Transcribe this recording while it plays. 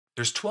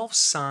There's 12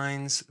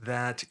 signs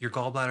that your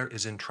gallbladder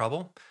is in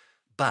trouble,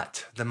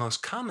 but the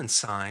most common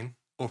sign,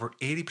 over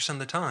 80% of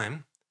the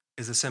time,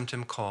 is a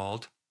symptom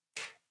called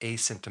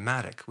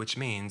asymptomatic, which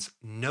means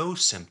no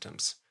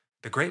symptoms.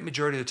 The great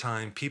majority of the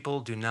time, people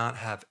do not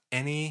have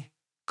any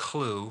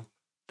clue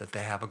that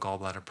they have a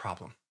gallbladder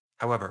problem.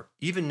 However,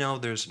 even though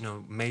there's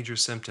no major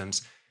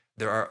symptoms,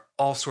 there are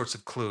all sorts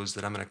of clues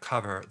that I'm going to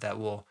cover that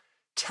will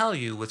tell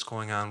you what's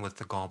going on with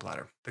the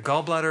gallbladder. The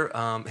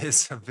gallbladder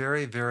is a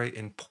very, very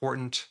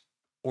important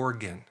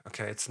organ.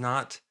 Okay, it's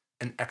not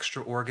an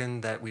extra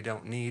organ that we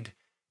don't need.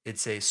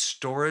 It's a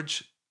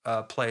storage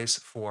place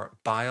for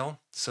bile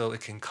so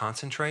it can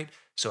concentrate.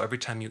 So every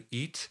time you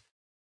eat,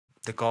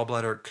 the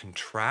gallbladder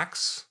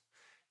contracts,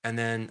 and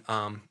then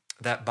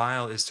that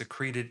bile is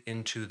secreted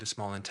into the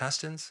small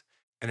intestines,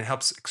 and it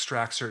helps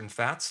extract certain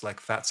fats like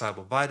fat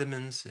soluble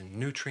vitamins and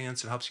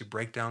nutrients. It helps you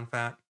break down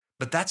fat.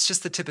 But that's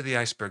just the tip of the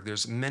iceberg.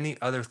 There's many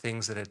other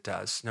things that it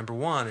does. Number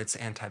one, it's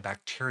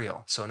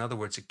antibacterial. So in other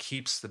words, it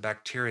keeps the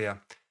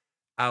bacteria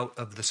out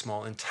of the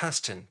small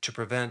intestine to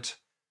prevent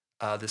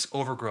this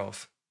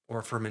overgrowth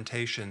or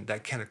fermentation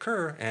that can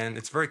occur. And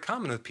it's very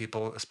common with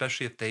people,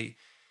 especially if they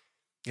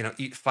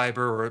eat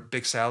fiber or a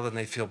big salad and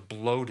they feel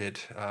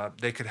bloated.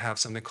 They could have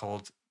something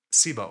called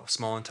SIBO,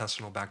 small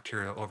intestinal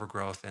bacterial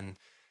overgrowth. And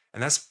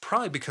that's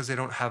probably because they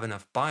don't have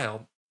enough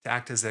bile to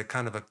act as a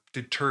kind of a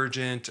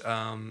detergent,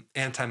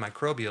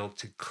 antimicrobial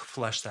to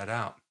flush that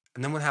out.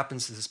 And then what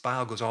happens is this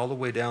bile goes all the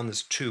way down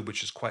this tube,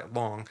 which is quite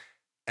long,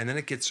 and then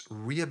it gets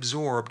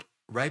reabsorbed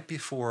right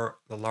before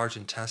the large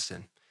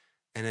intestine.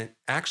 And it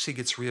actually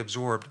gets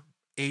reabsorbed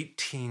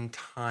 18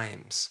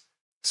 times.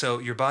 So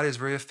your body is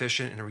very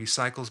efficient and it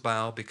recycles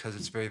bile because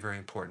it's very, very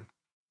important.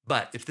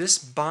 But if this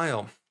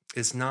bile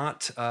is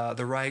not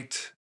the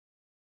right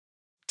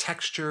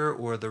texture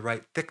or the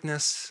right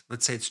thickness,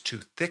 let's say it's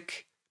too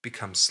thick,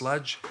 becomes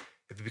sludge.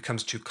 If it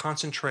becomes too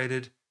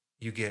concentrated,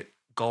 you get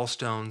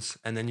gallstones,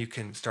 and then you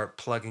can start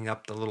plugging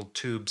up the little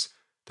tubes.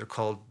 They're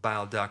called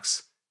bile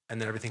ducts,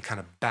 and then everything kind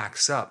of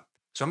backs up.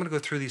 So I'm going to go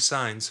through these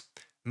signs.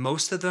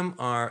 Most of them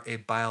are a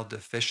bile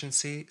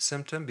deficiency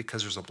symptom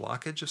because there's a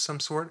blockage of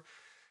some sort.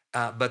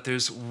 But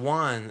there's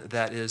one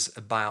that is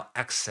a bile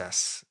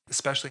excess,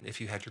 especially if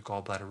you had your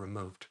gallbladder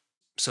removed.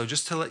 So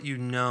just to let you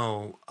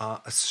know,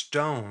 a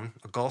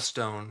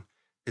gallstone,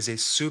 is a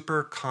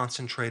super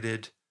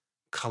concentrated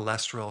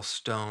cholesterol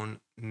stone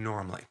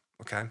normally,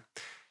 okay?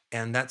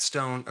 And that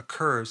stone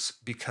occurs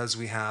because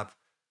we have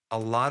a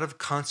lot of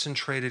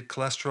concentrated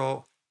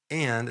cholesterol,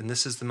 and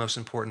this is the most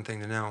important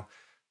thing to know,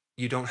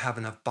 you don't have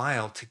enough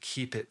bile to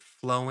keep it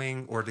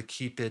flowing or to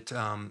keep it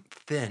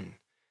thin.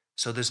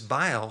 So this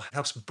bile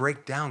helps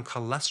break down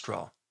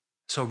cholesterol.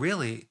 So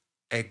really,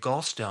 a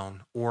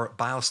gallstone or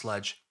bile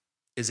sludge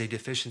is a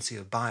deficiency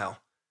of bile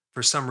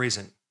for some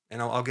reason,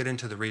 and I'll get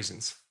into the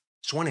reasons.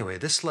 So anyway,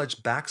 this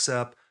sludge backs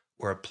up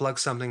or it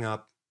plugs something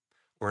up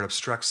or it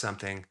obstructs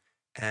something,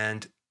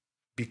 and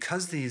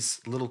because these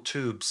little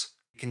tubes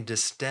can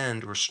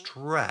distend or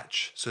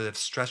stretch, so they have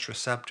stretch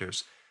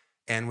receptors,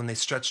 and when they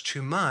stretch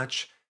too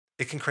much,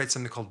 it can create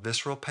something called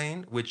visceral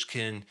pain, which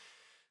can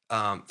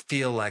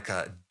feel like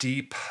a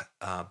deep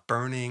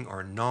burning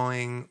or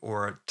gnawing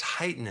or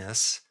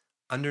tightness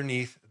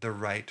underneath the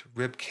right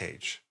rib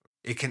cage.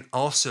 It can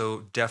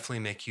also definitely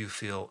make you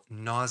feel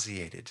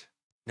nauseated.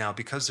 Now,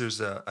 because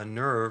there's a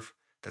nerve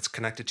that's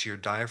connected to your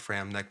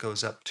diaphragm that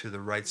goes up to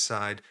the right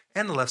side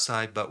and the left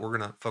side, but we're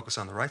going to focus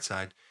on the right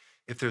side.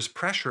 If there's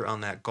pressure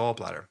on that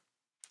gallbladder,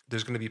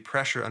 there's going to be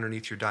pressure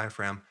underneath your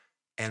diaphragm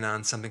and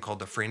on something called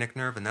the phrenic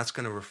nerve, and that's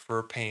going to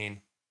refer pain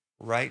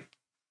right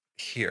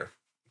here.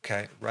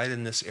 Okay, right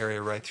in this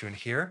area, right through in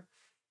here.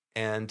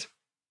 And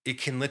it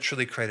can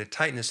literally create a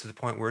tightness to the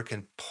point where it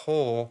can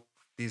pull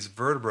these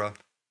vertebrae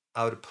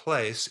out of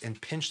place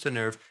and pinch the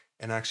nerve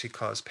and actually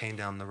cause pain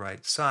down the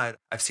right side.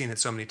 I've seen it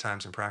so many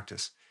times in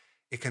practice.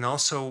 It can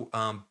also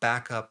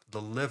back up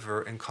the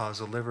liver and cause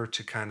the liver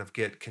to kind of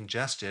get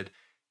congested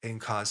and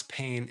cause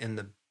pain in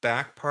the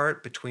back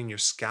part between your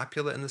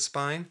scapula and the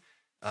spine,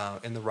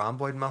 in the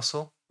rhomboid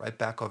muscle, right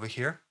back over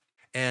here.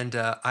 And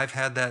I've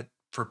had that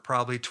for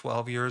probably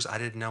 12 years. I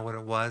didn't know what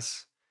it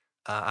was.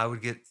 I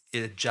would get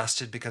it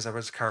adjusted because I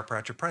was a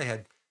chiropractor. Probably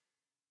had,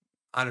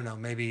 I don't know,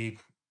 maybe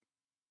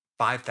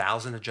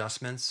 5,000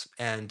 adjustments,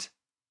 and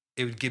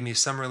it would give me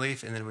some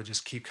relief, and then it would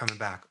just keep coming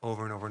back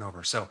over and over and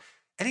over. So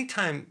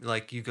anytime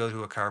like you go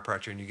to a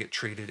chiropractor and you get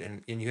treated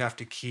and you have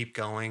to keep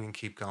going and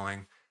keep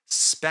going,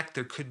 suspect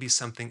there could be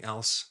something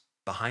else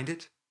behind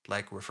it,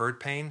 like referred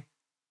pain,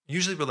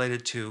 usually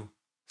related to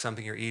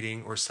something you're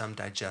eating or some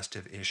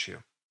digestive issue.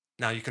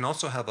 Now, you can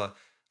also have a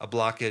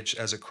blockage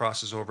as it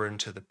crosses over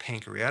into the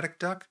pancreatic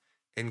duct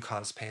and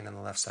cause pain on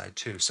the left side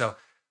too. So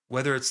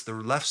whether it's the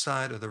left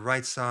side or the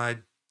right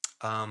side,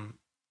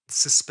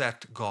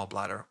 suspect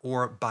gallbladder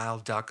or bile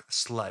duct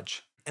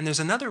sludge. And there's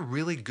another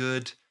really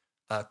good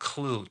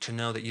clue to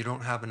know that you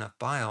don't have enough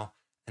bile,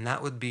 and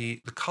that would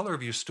be the color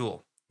of your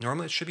stool.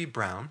 Normally it should be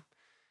brown.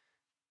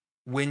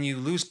 When you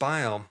lose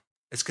bile,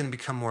 it's going to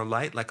become more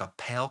light, like a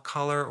pale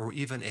color or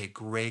even a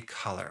gray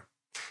color.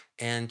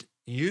 And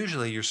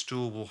usually your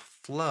stool will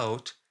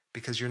float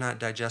because you're not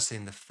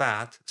digesting the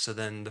fat. So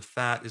then the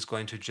fat is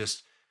going to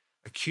just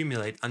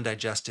accumulate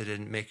undigested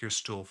and make your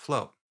stool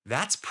float.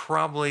 That's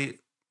probably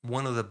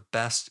one of the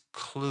best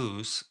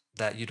clues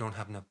that you don't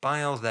have enough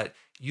bile that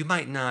you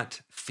might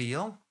not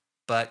feel,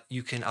 but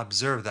you can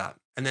observe that.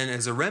 And then,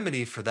 as a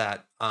remedy for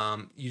that,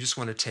 you just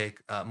want to take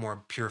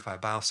more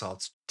purified bile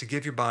salts to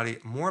give your body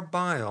more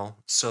bile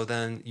so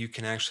then you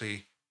can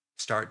actually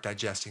start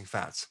digesting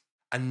fats.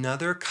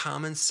 Another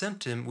common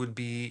symptom would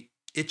be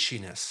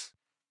itchiness.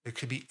 It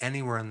could be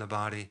anywhere in the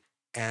body,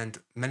 and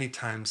many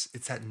times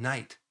it's at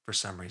night for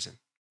some reason.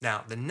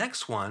 Now, the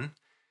next one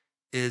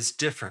is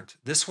different.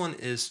 This one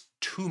is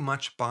too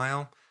much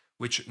bile,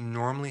 which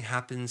normally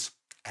happens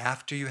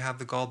after you have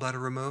the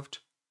gallbladder removed.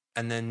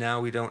 And then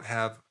now we don't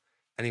have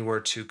anywhere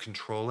to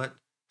control it.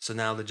 So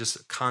now they're just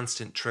a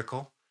constant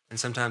trickle. And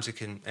sometimes it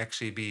can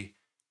actually be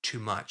too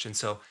much. And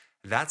so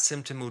that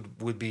symptom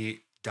would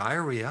be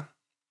diarrhea,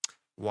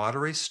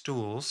 watery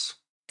stools,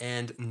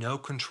 and no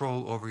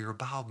control over your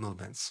bowel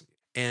movements.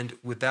 And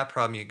with that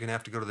problem, you're going to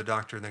have to go to the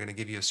doctor and they're going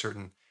to give you a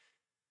certain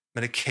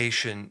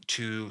medication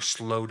to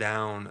slow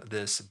down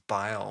this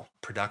bile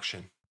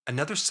production.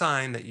 Another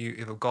sign that you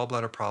have a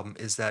gallbladder problem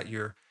is that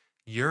your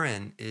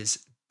urine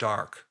is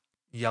dark,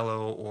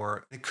 yellow,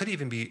 or it could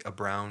even be a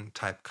brown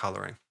type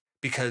coloring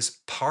because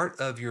part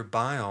of your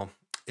bile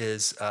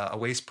is a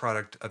waste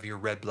product of your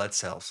red blood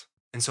cells.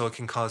 And so it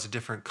can cause a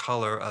different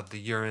color of the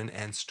urine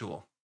and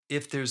stool.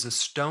 If there's a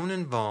stone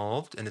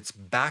involved and it's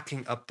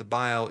backing up the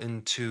bile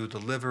into the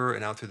liver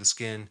and out through the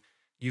skin,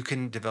 you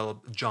can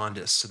develop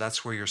jaundice. So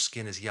that's where your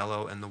skin is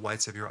yellow and the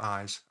whites of your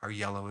eyes are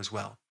yellow as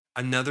well.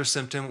 Another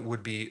symptom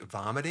would be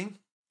vomiting.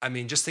 I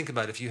mean, just think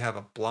about it. If you have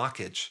a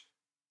blockage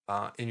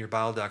in your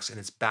bile ducts and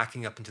it's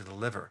backing up into the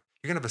liver,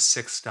 you're going to have a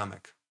sick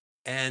stomach.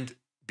 And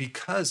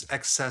because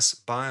excess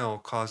bile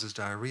causes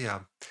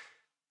diarrhea,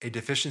 a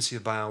deficiency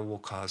of bile will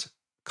cause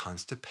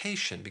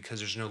constipation because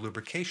there's no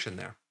lubrication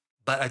there.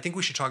 But I think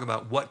we should talk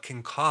about what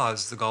can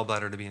cause the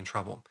gallbladder to be in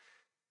trouble.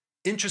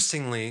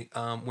 Interestingly,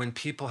 when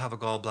people have a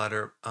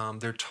gallbladder,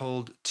 they're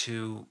told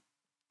to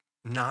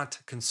not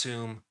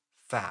consume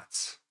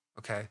fats,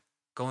 okay?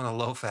 Go on a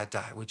low-fat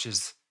diet, which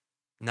is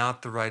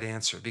not the right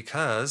answer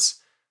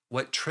because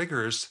what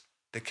triggers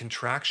the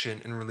contraction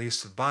and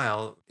release of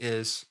bile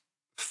is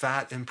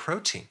fat and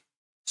protein.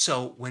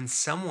 So when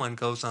someone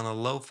goes on a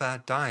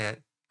low-fat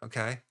diet,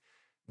 okay,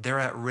 they're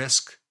at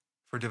risk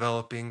for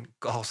developing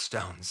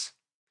gallstones.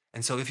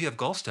 And so if you have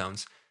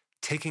gallstones,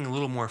 taking a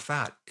little more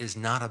fat is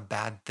not a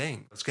bad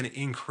thing. It's going to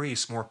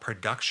increase more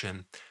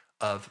production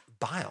of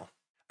bile.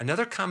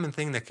 Another common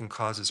thing that can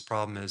cause this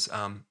problem is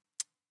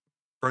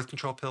birth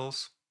control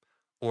pills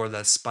or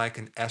the spike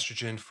in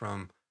estrogen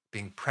from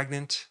being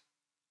pregnant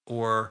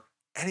or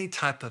any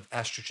type of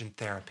estrogen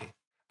therapy.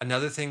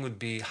 Another thing would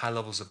be high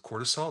levels of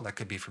cortisol. That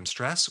could be from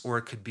stress or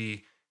it could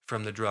be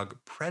from the drug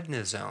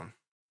prednisone.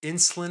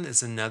 Insulin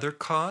is another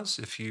cause.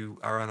 If you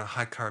are on a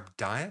high carb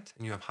diet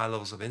and you have high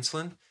levels of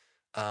insulin,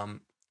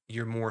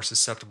 you're more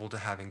susceptible to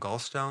having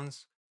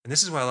gallstones. And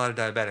this is why a lot of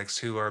diabetics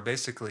who are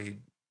basically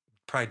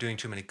probably doing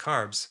too many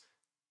carbs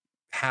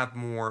have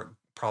more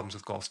problems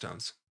with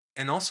gallstones.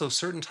 And also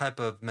certain type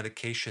of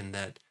medication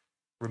that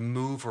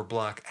remove or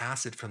block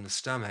acid from the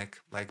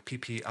stomach, like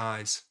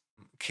PPIs,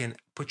 can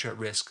put you at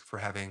risk for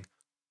having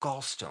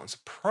gallstones,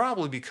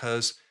 probably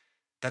because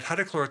that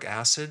hydrochloric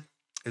acid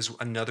is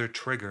another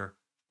trigger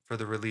for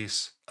the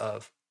release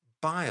of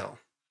bile.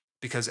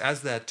 Because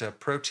as that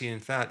protein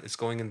and fat is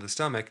going into the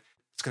stomach,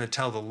 it's going to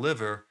tell the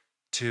liver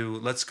to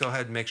let's go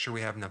ahead and make sure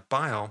we have enough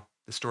bile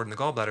that's stored in the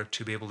gallbladder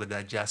to be able to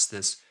digest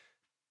this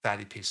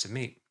fatty piece of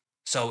meat.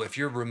 So if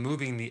you're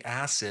removing the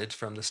acid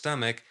from the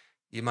stomach,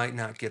 you might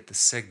not get the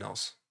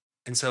signals.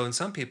 And so in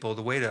some people,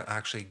 the way to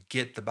actually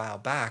get the bile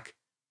back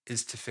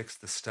is to fix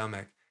the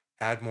stomach,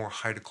 add more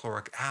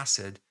hydrochloric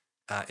acid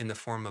in the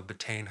form of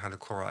betaine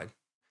hydrochloride.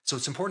 So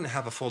it's important to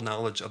have a full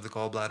knowledge of the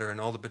gallbladder and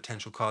all the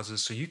potential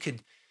causes so you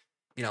could,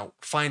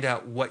 find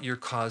out what your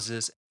cause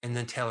is and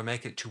then tailor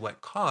make it to what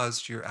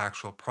caused your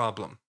actual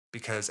problem.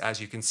 Because as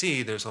you can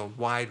see, there's a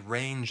wide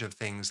range of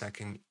things that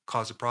can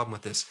cause a problem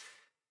with this.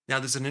 Now,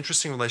 there's an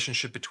interesting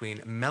relationship between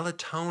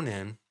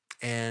melatonin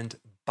and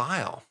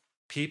bile.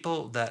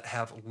 People that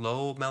have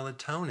low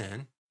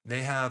melatonin,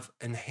 they have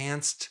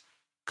enhanced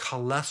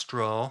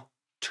cholesterol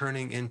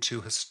turning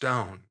into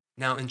histone.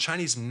 Now, in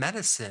Chinese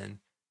medicine,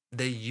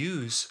 they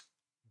use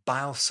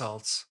bile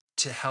salts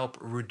to help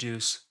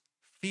reduce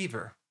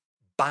fever.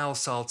 Bile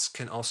salts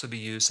can also be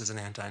used as an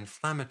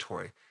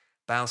anti-inflammatory.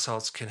 Bile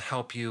salts can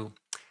help you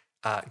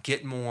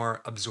get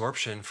more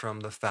absorption from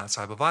the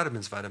fat-soluble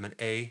vitamins, vitamin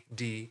A,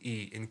 D,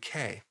 E, and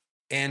K.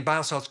 And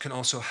bile salts can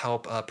also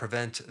help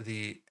prevent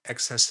the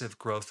excessive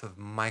growth of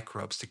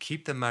microbes to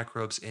keep the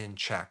microbes in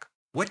check.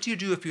 What do you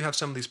do if you have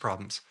some of these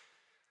problems?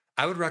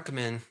 I would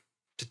recommend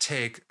to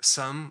take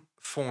some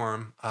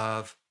form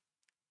of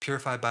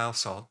purified bile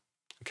salt,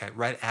 okay,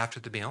 right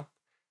after the meal.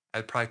 I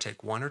would probably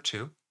take one or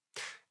two.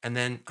 And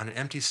then on an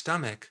empty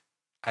stomach,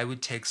 I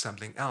would take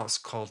something else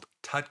called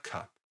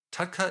TUDCA.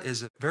 TUDCA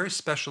is a very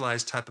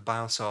specialized type of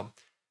bile salt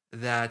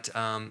that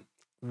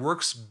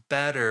works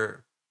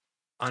better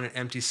on an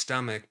empty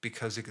stomach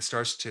because it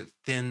starts to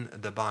thin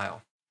the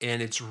bile.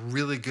 And it's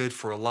really good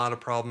for a lot of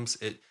problems,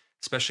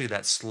 especially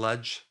that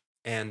sludge.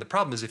 And the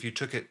problem is if you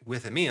took it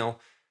with a meal,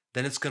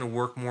 then it's going to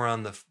work more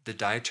on the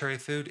dietary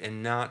food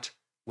and not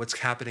what's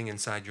happening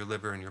inside your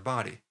liver and your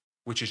body,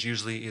 which is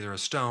usually either a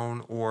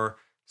stone or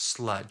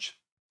sludge.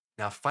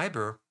 Now,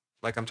 fiber,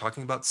 like I'm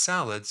talking about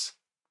salads,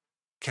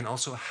 can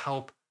also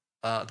help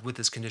with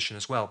this condition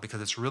as well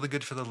because it's really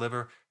good for the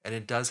liver and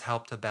it does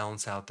help to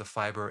balance out the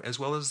fiber as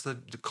well as the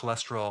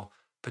cholesterol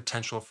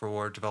potential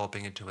for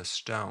developing into a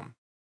stone.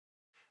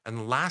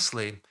 And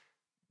lastly,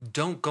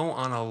 don't go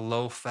on a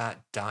low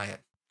fat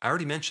diet. I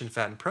already mentioned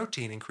fat and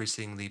protein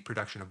increasing the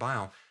production of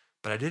bile,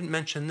 but I didn't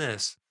mention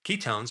this.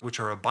 Ketones, which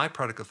are a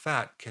byproduct of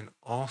fat, can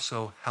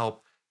also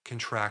help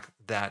contract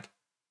that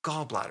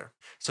gallbladder.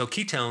 So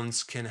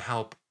ketones can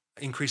help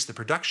increase the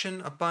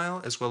production of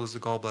bile as well as the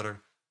gallbladder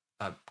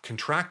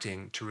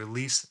contracting to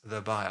release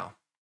the bile.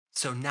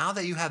 So now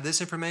that you have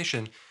this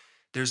information,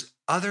 there's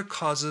other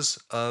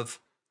causes of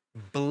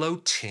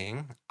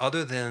bloating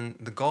other than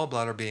the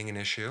gallbladder being an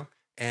issue.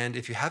 And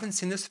if you haven't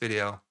seen this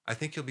video, I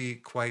think you'll be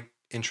quite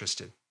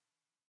interested.